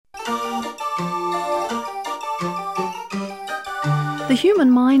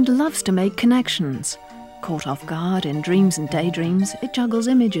human mind loves to make connections. Caught off guard in dreams and daydreams, it juggles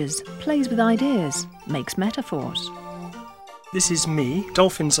images, plays with ideas, makes metaphors. This is me.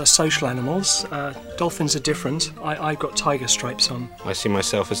 Dolphins are social animals. Dolphins are different. I've got tiger stripes on. I see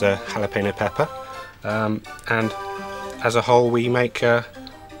myself as a jalapeno pepper. And as a whole, we make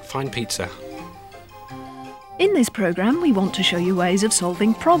fine pizza. In this programme, we want to show you ways of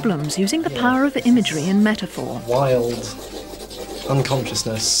solving problems using the power of imagery and metaphor. Wild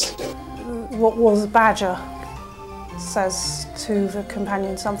unconsciousness. What was a badger says to the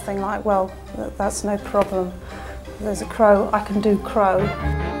companion something like, well, that's no problem. There's a crow, I can do crow.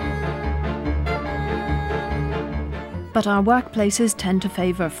 But our workplaces tend to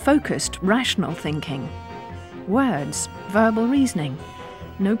favour focused, rational thinking. Words, verbal reasoning.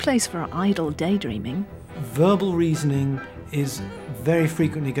 No place for idle daydreaming. Verbal reasoning is very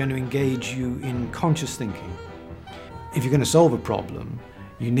frequently going to engage you in conscious thinking. If you're going to solve a problem,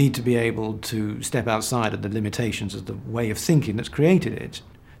 you need to be able to step outside of the limitations of the way of thinking that's created it.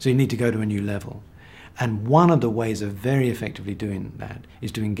 So you need to go to a new level. And one of the ways of very effectively doing that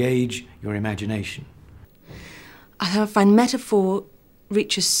is to engage your imagination. I find metaphor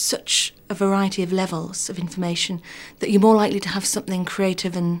reaches such a variety of levels of information that you're more likely to have something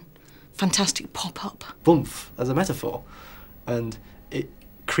creative and fantastic pop up. Boomph as a metaphor, and it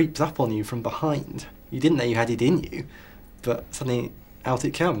creeps up on you from behind. You didn't know you had it in you, but suddenly out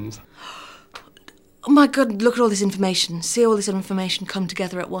it comes. Oh my God, look at all this information. See all this information come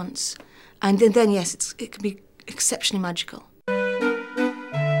together at once. And then yes, it can be exceptionally magical.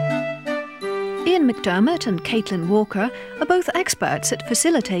 Ian McDermott and Caitlin Walker are both experts at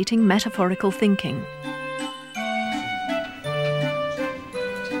facilitating metaphorical thinking.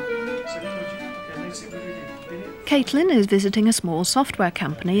 Caitlin is visiting a small software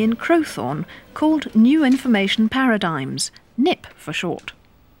company in Crowthorne called New Information Paradigms, NIP for short.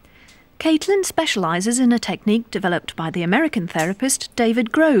 Caitlin specialises in a technique developed by the American therapist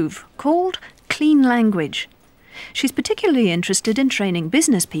David Grove called clean language. She's particularly interested in training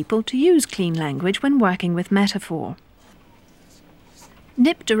business people to use clean language when working with metaphor.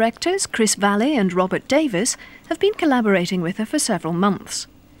 NIP directors Chris Valley and Robert Davis have been collaborating with her for several months.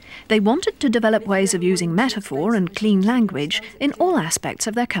 They wanted to develop ways of using metaphor and clean language in all aspects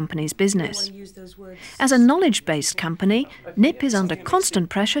of their company's business. As a knowledge-based company, NIP is under constant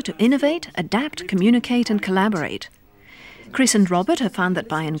pressure to innovate, adapt, communicate and collaborate. Chris and Robert have found that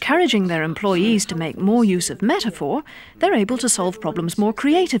by encouraging their employees to make more use of metaphor, they're able to solve problems more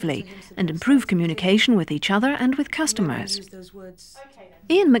creatively and improve communication with each other and with customers.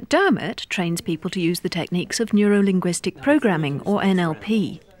 Ian McDermott trains people to use the techniques of neuro-linguistic programming, or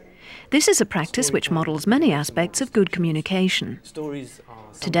NLP. This is a practice which models many aspects of good communication.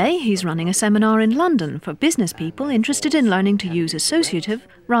 Today, he's running a seminar in London for business people interested in learning to use associative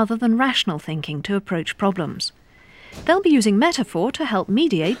rather than rational thinking to approach problems. They'll be using metaphor to help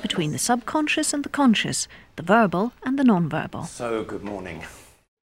mediate between the subconscious and the conscious, the verbal and the non-verbal. So, good morning.